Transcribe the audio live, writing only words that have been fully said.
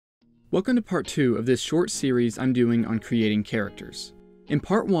Welcome to part 2 of this short series I'm doing on creating characters. In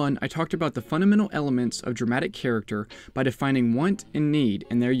part 1, I talked about the fundamental elements of dramatic character by defining want and need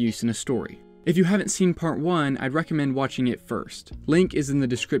and their use in a story. If you haven't seen part 1, I'd recommend watching it first. Link is in the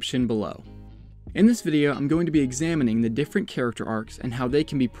description below. In this video, I'm going to be examining the different character arcs and how they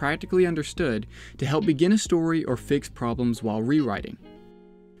can be practically understood to help begin a story or fix problems while rewriting.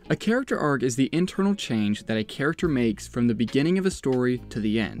 A character arc is the internal change that a character makes from the beginning of a story to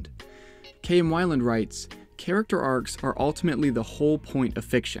the end. K.M. Weiland writes, "Character arcs are ultimately the whole point of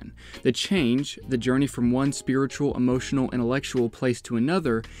fiction. The change, the journey from one spiritual, emotional, intellectual place to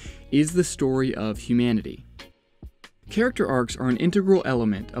another, is the story of humanity." Character arcs are an integral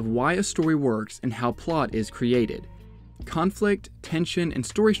element of why a story works and how plot is created. Conflict, tension, and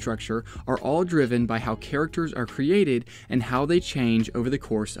story structure are all driven by how characters are created and how they change over the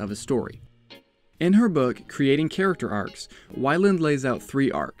course of a story. In her book, Creating Character Arcs, Weiland lays out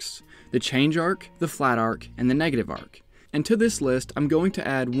 3 arcs: the change arc, the flat arc, and the negative arc. And to this list, I'm going to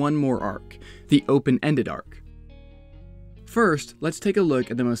add one more arc, the open-ended arc. First, let's take a look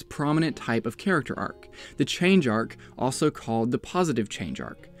at the most prominent type of character arc, the change arc, also called the positive change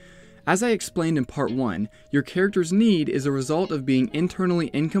arc. As I explained in part 1, your character's need is a result of being internally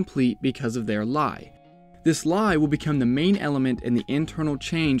incomplete because of their lie. This lie will become the main element in the internal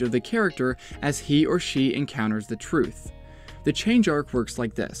change of the character as he or she encounters the truth. The change arc works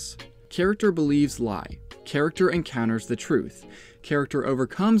like this. Character believes lie. Character encounters the truth. Character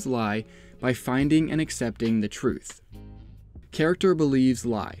overcomes lie by finding and accepting the truth. Character believes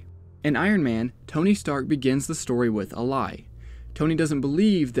lie. In Iron Man, Tony Stark begins the story with a lie. Tony doesn't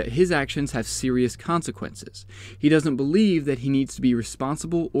believe that his actions have serious consequences. He doesn't believe that he needs to be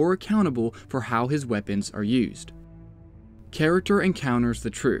responsible or accountable for how his weapons are used. Character encounters the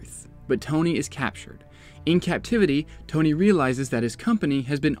truth, but Tony is captured. In captivity, Tony realizes that his company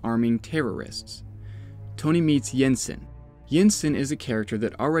has been arming terrorists. Tony meets Jensen. Jensen is a character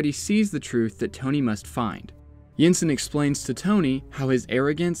that already sees the truth that Tony must find. Jensen explains to Tony how his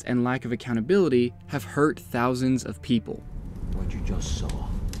arrogance and lack of accountability have hurt thousands of people. What you just saw,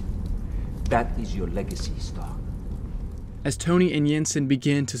 that is your legacy, Stark. As Tony and Jensen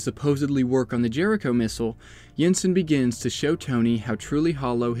begin to supposedly work on the Jericho missile, Jensen begins to show Tony how truly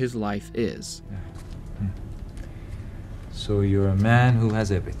hollow his life is. So you're a man who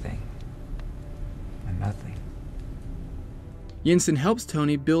has everything, and nothing. Jensen helps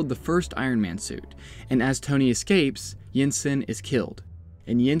Tony build the first Iron Man suit, and as Tony escapes, Jensen is killed.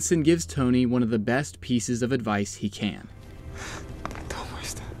 And Jensen gives Tony one of the best pieces of advice he can. Don't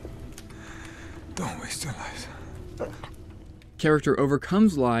waste it. Don't waste your life. Character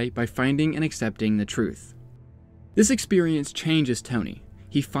overcomes lie by finding and accepting the truth. This experience changes Tony.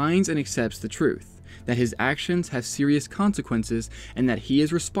 He finds and accepts the truth, that his actions have serious consequences and that he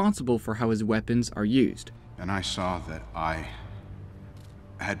is responsible for how his weapons are used. And I saw that I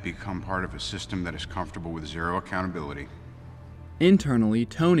had become part of a system that is comfortable with zero accountability. Internally,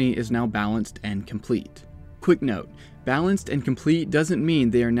 Tony is now balanced and complete. Quick note, balanced and complete doesn't mean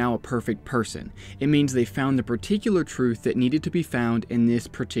they are now a perfect person. It means they found the particular truth that needed to be found in this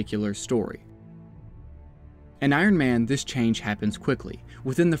particular story. In Iron Man, this change happens quickly,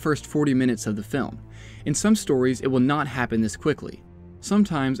 within the first 40 minutes of the film. In some stories, it will not happen this quickly.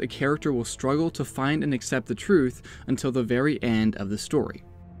 Sometimes a character will struggle to find and accept the truth until the very end of the story.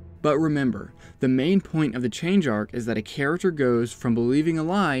 But remember, the main point of the change arc is that a character goes from believing a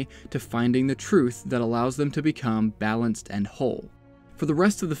lie to finding the truth that allows them to become balanced and whole. For the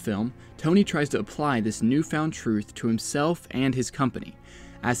rest of the film, Tony tries to apply this newfound truth to himself and his company.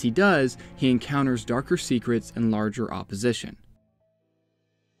 As he does, he encounters darker secrets and larger opposition.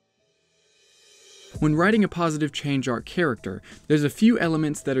 When writing a positive change arc character, there's a few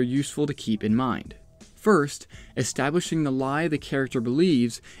elements that are useful to keep in mind. First, establishing the lie the character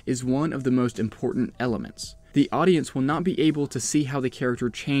believes is one of the most important elements. The audience will not be able to see how the character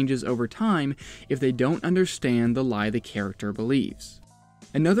changes over time if they don't understand the lie the character believes.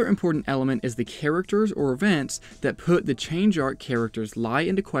 Another important element is the characters or events that put the change arc character's lie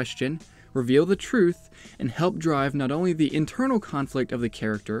into question, reveal the truth, and help drive not only the internal conflict of the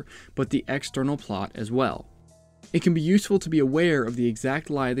character, but the external plot as well. It can be useful to be aware of the exact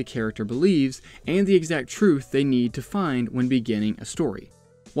lie the character believes and the exact truth they need to find when beginning a story.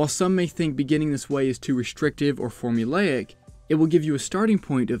 While some may think beginning this way is too restrictive or formulaic, it will give you a starting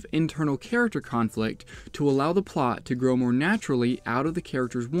point of internal character conflict to allow the plot to grow more naturally out of the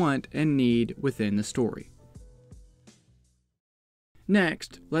character's want and need within the story.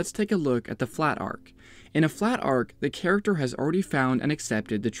 Next, let's take a look at the flat arc. In a flat arc, the character has already found and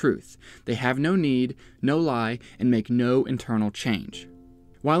accepted the truth. They have no need, no lie, and make no internal change.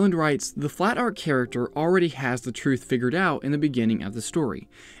 Weiland writes, the flat arc character already has the truth figured out in the beginning of the story,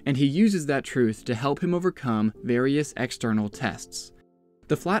 and he uses that truth to help him overcome various external tests.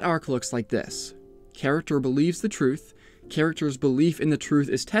 The flat arc looks like this. Character believes the truth, character's belief in the truth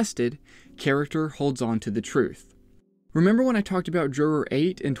is tested, character holds on to the truth. Remember when I talked about Juror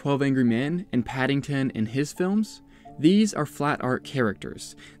 8 in 12 Angry Men and Paddington in his films? These are flat arc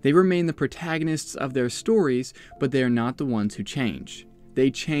characters. They remain the protagonists of their stories, but they are not the ones who change.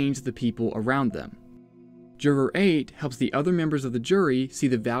 They change the people around them. Juror 8 helps the other members of the jury see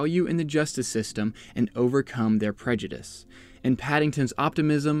the value in the justice system and overcome their prejudice. And Paddington's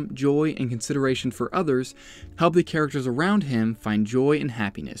optimism, joy, and consideration for others help the characters around him find joy and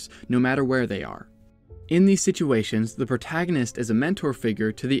happiness, no matter where they are. In these situations, the protagonist is a mentor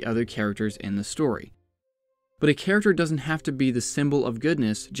figure to the other characters in the story. But a character doesn't have to be the symbol of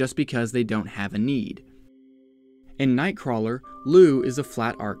goodness just because they don't have a need. In Nightcrawler, Lou is a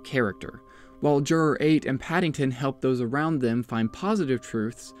flat arc character. While Juror 8 and Paddington help those around them find positive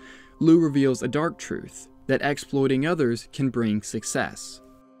truths, Lou reveals a dark truth, that exploiting others can bring success.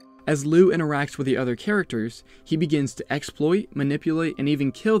 As Lou interacts with the other characters, he begins to exploit, manipulate, and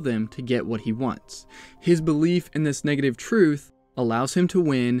even kill them to get what he wants. His belief in this negative truth allows him to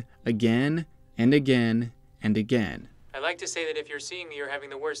win again and again and again. I like to say that if you're seeing me, you're having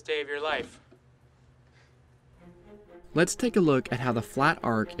the worst day of your life. Let's take a look at how the flat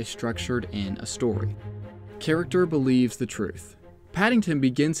arc is structured in a story. Character believes the truth. Paddington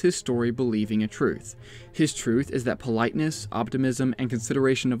begins his story believing a truth. His truth is that politeness, optimism, and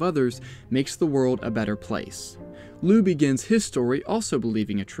consideration of others makes the world a better place. Lou begins his story also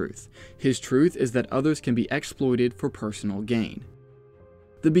believing a truth. His truth is that others can be exploited for personal gain.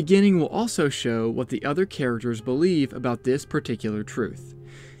 The beginning will also show what the other characters believe about this particular truth.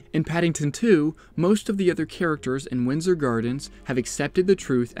 In Paddington 2, most of the other characters in Windsor Gardens have accepted the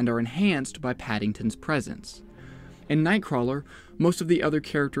truth and are enhanced by Paddington's presence. In Nightcrawler, most of the other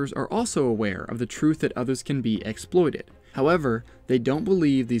characters are also aware of the truth that others can be exploited. However, they don't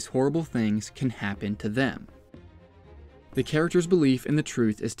believe these horrible things can happen to them. The character's belief in the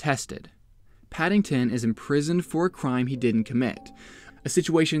truth is tested. Paddington is imprisoned for a crime he didn't commit, a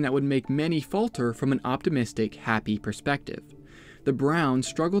situation that would make many falter from an optimistic, happy perspective. The Browns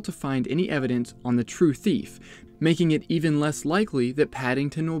struggle to find any evidence on the true thief, making it even less likely that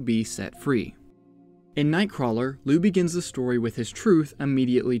Paddington will be set free. In Nightcrawler, Lou begins the story with his truth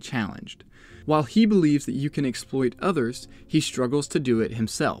immediately challenged. While he believes that you can exploit others, he struggles to do it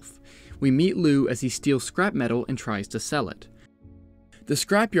himself. We meet Lou as he steals scrap metal and tries to sell it. The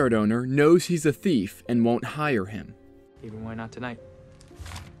scrapyard owner knows he's a thief and won't hire him. Even why not tonight?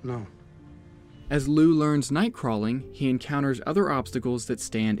 No. As Lou learns nightcrawling, he encounters other obstacles that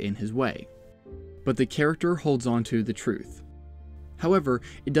stand in his way. But the character holds on to the truth. However,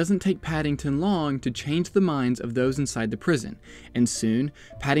 it doesn't take Paddington long to change the minds of those inside the prison, and soon,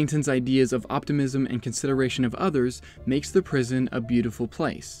 Paddington's ideas of optimism and consideration of others makes the prison a beautiful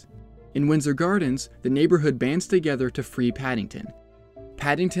place. In Windsor Gardens, the neighborhood bands together to free Paddington.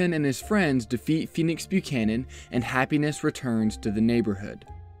 Paddington and his friends defeat Phoenix Buchanan, and happiness returns to the neighborhood.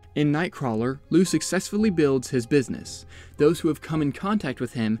 In Nightcrawler, Lou successfully builds his business. Those who have come in contact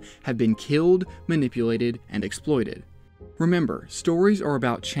with him have been killed, manipulated, and exploited. Remember, stories are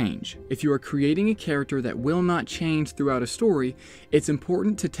about change. If you are creating a character that will not change throughout a story, it's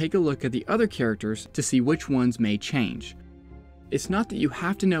important to take a look at the other characters to see which ones may change. It's not that you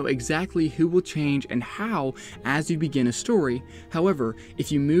have to know exactly who will change and how as you begin a story. However, if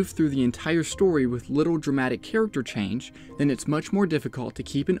you move through the entire story with little dramatic character change, then it's much more difficult to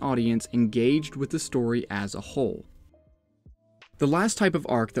keep an audience engaged with the story as a whole. The last type of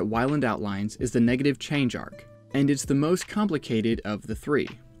arc that Weiland outlines is the negative change arc, and it's the most complicated of the three.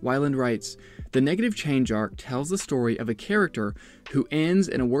 Weiland writes, "The negative change arc tells the story of a character who ends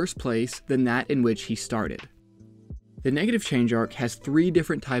in a worse place than that in which he started." The negative change arc has three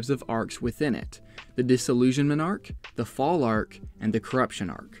different types of arcs within it: the disillusionment arc, the fall arc, and the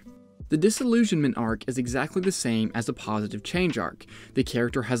corruption arc. The disillusionment arc is exactly the same as a positive change arc. The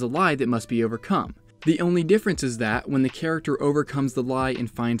character has a lie that must be overcome. The only difference is that when the character overcomes the lie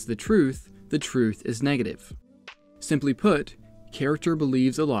and finds the truth is negative. Simply put, character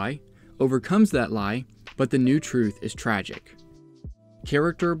believes a lie, overcomes that lie, but the new truth is tragic.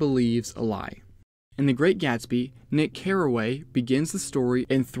 Character believes a lie. In The Great Gatsby, Nick Carraway begins the story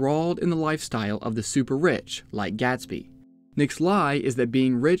enthralled in the lifestyle of the super rich, like Gatsby. Nick's lie is that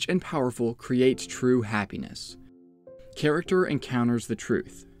being rich and powerful creates true happiness. Character encounters the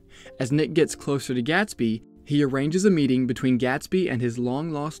truth. As Nick gets closer to Gatsby, he arranges a meeting between Gatsby and his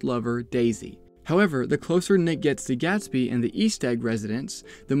long-lost lover, Daisy. However, the closer Nick gets to Gatsby and the East Egg residents,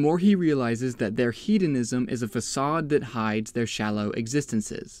 the more he realizes that their hedonism is a facade that hides their shallow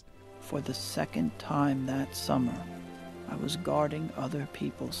existences. For the second time that summer, I was guarding other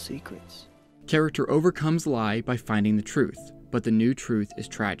people's secrets. Character overcomes lie by finding the truth, but the new truth is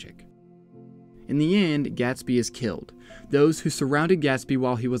tragic. In the end, Gatsby is killed. Those who surrounded Gatsby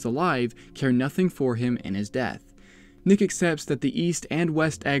while he was alive care nothing for him in his death. Nick accepts that the East and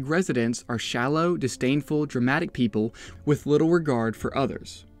West Egg residents are shallow, disdainful, dramatic people with little regard for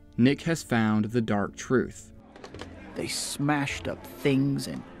others. Nick has found the dark truth. They smashed up things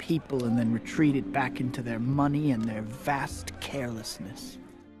and people and then retreated back into their money and their vast carelessness.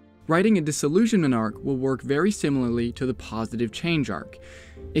 Writing a disillusionment arc will work very similarly to the positive change arc.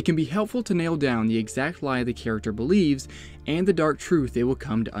 It can be helpful to nail down the exact lie the character believes and the dark truth they will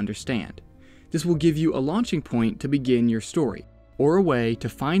come to understand. This will give you a launching point to begin your story, or a way to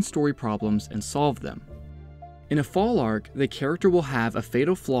find story problems and solve them. In a fall arc, the character will have a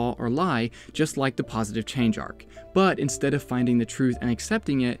fatal flaw or lie just like the positive change arc, but instead of finding the truth and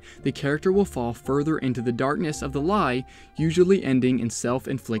accepting it, the character will fall further into the darkness of the lie, usually ending in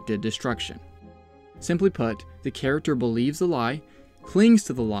self-inflicted destruction. Simply put, the character believes the lie, clings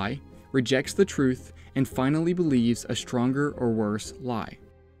to the lie, rejects the truth, and finally believes a stronger or worse lie.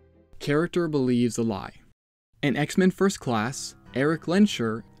 Character believes a lie. In X-Men First Class, Eric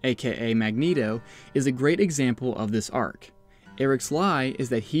Lehnsherr, aka Magneto, is a great example of this arc. Eric's lie is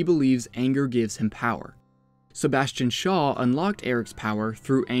that he believes anger gives him power. Sebastian Shaw unlocked Eric's power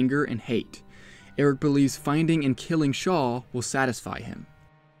through anger and hate. Eric believes finding and killing Shaw will satisfy him.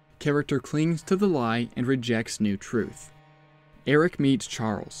 Character clings to the lie and rejects new truth. Eric meets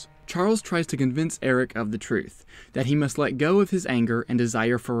Charles. Charles tries to convince Eric of the truth, that he must let go of his anger and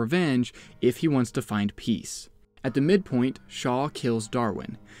desire for revenge if he wants to find peace. At the midpoint, Shaw kills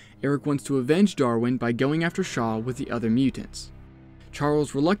Darwin. Eric wants to avenge Darwin by going after Shaw with the other mutants.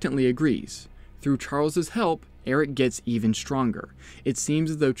 Charles reluctantly agrees. Through Charles's help, Eric gets even stronger. It seems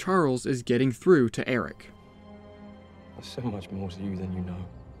as though Charles is getting through to Eric. There's so much more to you than you know.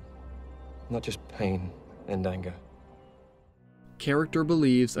 Not just pain and anger. Character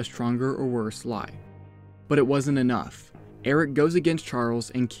believes a stronger or worse lie. But it wasn't enough. Eric goes against Charles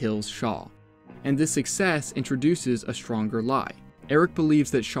and kills Shaw. And this success introduces a stronger lie. Eric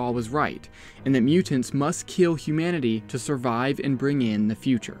believes that Shaw was right, and that mutants must kill humanity to survive and bring in the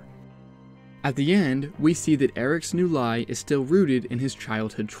future. At the end, we see that Eric's new lie is still rooted in his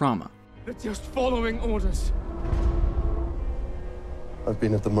childhood trauma. They're just following orders. I've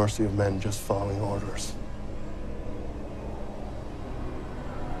been at the mercy of men just following orders.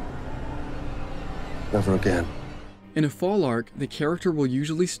 Never again. In a fall arc, the character will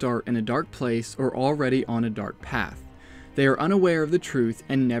usually start in a dark place or already on a dark path. They are unaware of the truth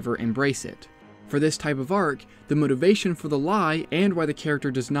and never embrace it. For this type of arc, the motivation for the lie and why the character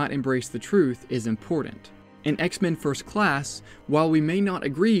does not embrace the truth is important. In X-Men First Class, while we may not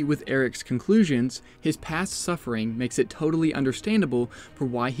agree with Eric's conclusions, his past suffering makes it totally understandable for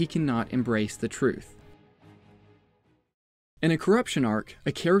why he cannot embrace the truth. In a corruption arc,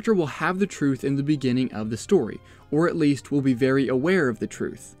 a character will have the truth in the beginning of the story, or at least will be very aware of the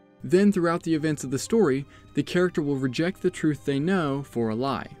truth. Then throughout the events of the story, the character will reject the truth they know for a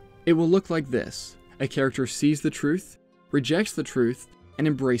lie. It will look like this. A character sees the truth, rejects the truth, and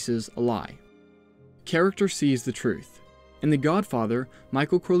embraces a lie. Character sees the truth. In The Godfather,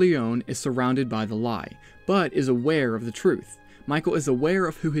 Michael Corleone is surrounded by the lie, but is aware of the truth. Michael is aware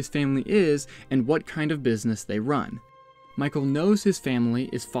of who his family is and what kind of business they run. Michael knows his family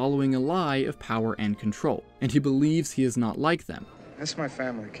is following a lie of power and control, and he believes he is not like them. That's my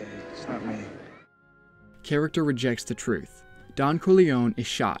family, Kay. It's not me. Character rejects the truth. Don Corleone is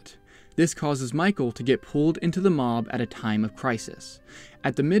shot. This causes Michael to get pulled into the mob at a time of crisis.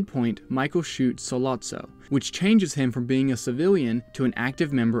 At the midpoint, Michael shoots Sollozzo, which changes him from being a civilian to an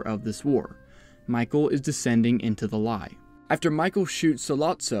active member of this war. Michael is descending into the lie. After Michael shoots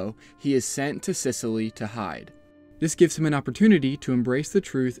Sollozzo, he is sent to Sicily to hide. This gives him an opportunity to embrace the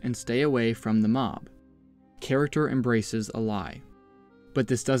truth and stay away from the mob. Character embraces a lie. But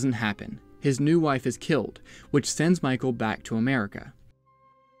this doesn't happen. His new wife is killed, which sends Michael back to America.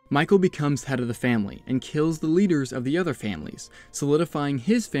 Michael becomes head of the family and kills the leaders of the other families, solidifying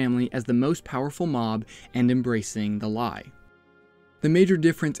his family as the most powerful mob and embracing the lie. The major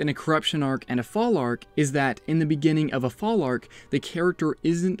difference in a corruption arc and a fall arc is that in the beginning of a fall arc, the character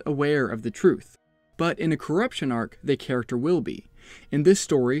isn't aware of the truth. But in a corruption arc, the character will be. In this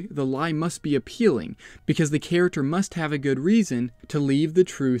story, the lie must be appealing, because the character must have a good reason to leave the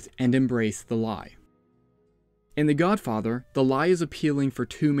truth and embrace the lie. In The Godfather, the lie is appealing for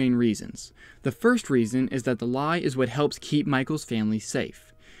two main reasons. The first reason is that the lie is what helps keep Michael's family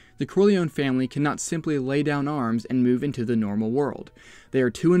safe. The Corleone family cannot simply lay down arms and move into the normal world. They are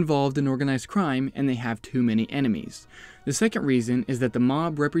too involved in organized crime and they have too many enemies. The second reason is that the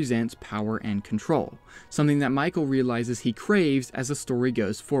mob represents power and control, something that Michael realizes he craves as the story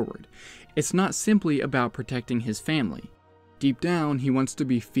goes forward. It's not simply about protecting his family. Deep down, he wants to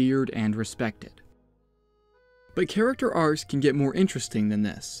be feared and respected. But character arcs can get more interesting than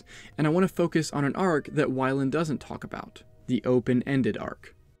this, and I want to focus on an arc that Weiland doesn't talk about, the open-ended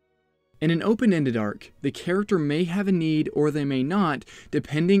arc. In an open-ended arc, the character may have a need or they may not,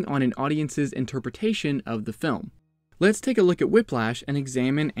 depending on an audience's interpretation of the film. Let's take a look at Whiplash and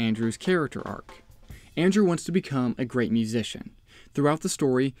examine Andrew's character arc. Andrew wants to become a great musician. Throughout the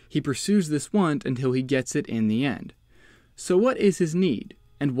story, he pursues this want until he gets it in the end. So what is his need,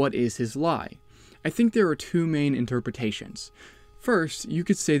 and what is his lie? I think there are two main interpretations. First, you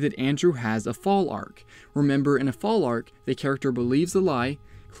could say that Andrew has a fall arc. Remember, in a fall arc, the character believes the lie,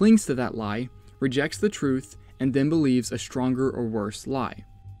 clings to that lie, rejects the truth, and then believes a stronger or worse lie.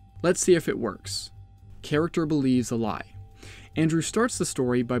 Let's see if it works. Character believes a lie. Andrew starts the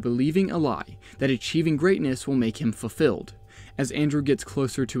story by believing a lie, that achieving greatness will make him fulfilled. As Andrew gets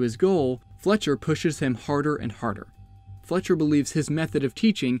closer to his goal, Fletcher pushes him harder and harder. Fletcher believes his method of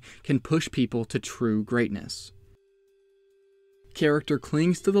teaching can push people to true greatness. Character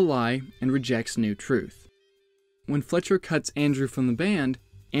clings to the lie and rejects new truth. When Fletcher cuts Andrew from the band,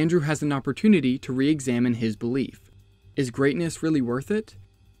 Andrew has an opportunity to re-examine his belief. Is greatness really worth it?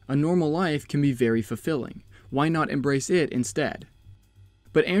 A normal life can be very fulfilling. Why not embrace it instead?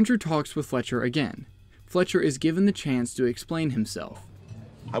 But Andrew talks with Fletcher again. Fletcher is given the chance to explain himself.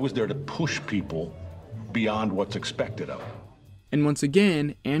 I was there to push people beyond what's expected of them. And once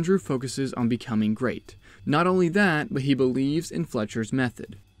again, Andrew focuses on becoming great. Not only that, but he believes in Fletcher's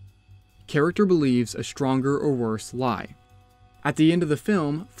method. Character believes a stronger or worse lie. At the end of the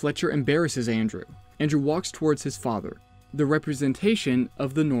film, Fletcher embarrasses Andrew. Andrew walks towards his father, the representation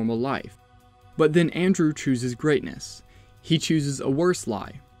of the normal life. But then Andrew chooses greatness. He chooses a worse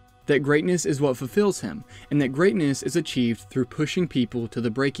lie, that greatness is what fulfills him, and that greatness is achieved through pushing people to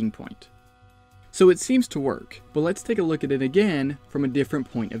the breaking point. So it seems to work, but let's take a look at it again from a different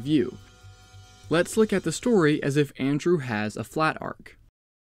point of view. Let's look at the story as if Andrew has a flat arc.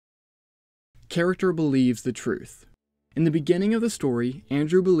 Character believes the truth. In the beginning of the story,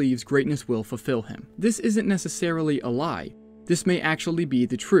 Andrew believes greatness will fulfill him. This isn't necessarily a lie. This may actually be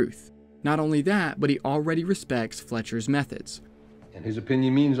the truth. Not only that, but he already respects Fletcher's methods. And his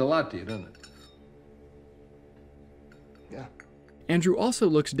opinion means a lot to you, doesn't it? Yeah. Andrew also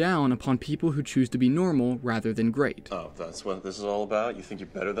looks down upon people who choose to be normal rather than great. Oh, that's what this is all about? You think you're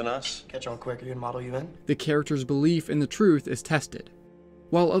better than us? Catch on quick, are you gonna model you in? The character's belief in the truth is tested.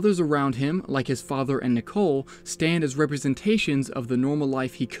 While others around him, like his father and Nicole, stand as representations of the normal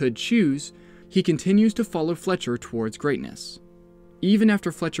life he could choose, he continues to follow Fletcher towards greatness. Even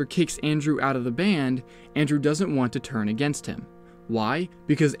after Fletcher kicks Andrew out of the band, Andrew doesn't want to turn against him. Why?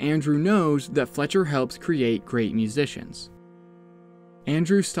 Because Andrew knows that Fletcher helps create great musicians.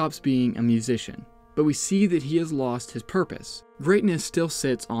 Andrew stops being a musician, but we see that he has lost his purpose. Greatness still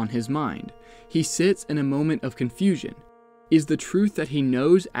sits on his mind. He sits in a moment of confusion. Is the truth that he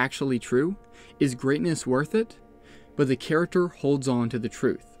knows actually true? Is greatness worth it? But the character holds on to the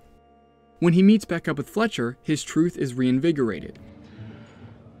truth. When he meets back up with Fletcher, his truth is reinvigorated.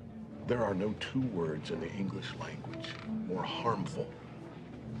 There are no two words in the English language more harmful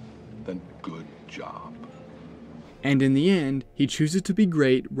than good job. And in the end, he chooses to be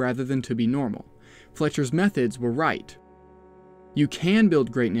great rather than to be normal. Fletcher's methods were right. You can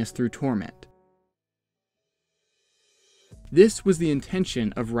build greatness through torment. This was the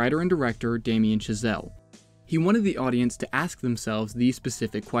intention of writer and director Damien Chazelle. He wanted the audience to ask themselves these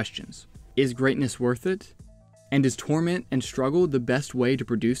specific questions. Is greatness worth it? And is torment and struggle the best way to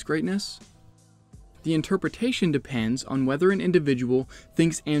produce greatness? The interpretation depends on whether an individual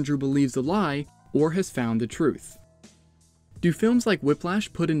thinks Andrew believes a lie or has found the truth. Do films like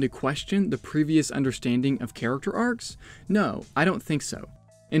Whiplash put into question the previous understanding of character arcs? No, I don't think so.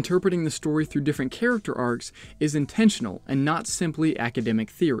 Interpreting the story through different character arcs is intentional and not simply academic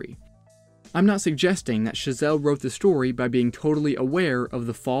theory. I'm not suggesting that Chazelle wrote the story by being totally aware of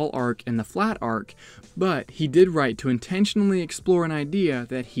the fall arc and the flat arc, but he did write to intentionally explore an idea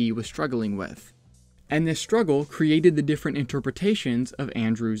that he was struggling with. And this struggle created the different interpretations of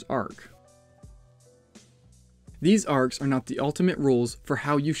Andrew's arc. These arcs are not the ultimate rules for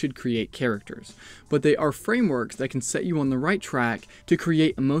how you should create characters, but they are frameworks that can set you on the right track to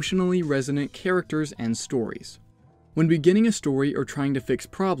create emotionally resonant characters and stories. When beginning a story or trying to fix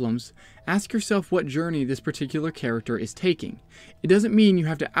problems, ask yourself what journey this particular character is taking. It doesn't mean you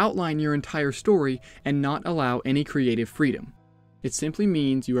have to outline your entire story and not allow any creative freedom. It simply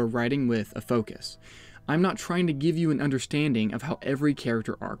means you are writing with a focus. I'm not trying to give you an understanding of how every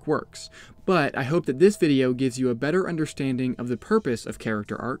character arc works, but I hope that this video gives you a better understanding of the purpose of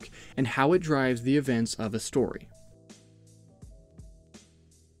character arc and how it drives the events of a story.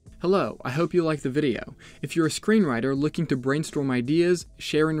 Hello, I hope you liked the video. If you're a screenwriter looking to brainstorm ideas,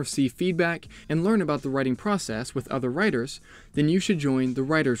 share and receive feedback, and learn about the writing process with other writers, then you should join the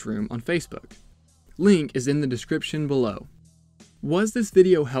Writers Room on Facebook. Link is in the description below. Was this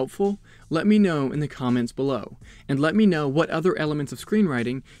video helpful? Let me know in the comments below, and let me know what other elements of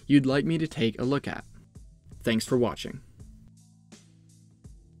screenwriting you'd like me to take a look at. Thanks for watching.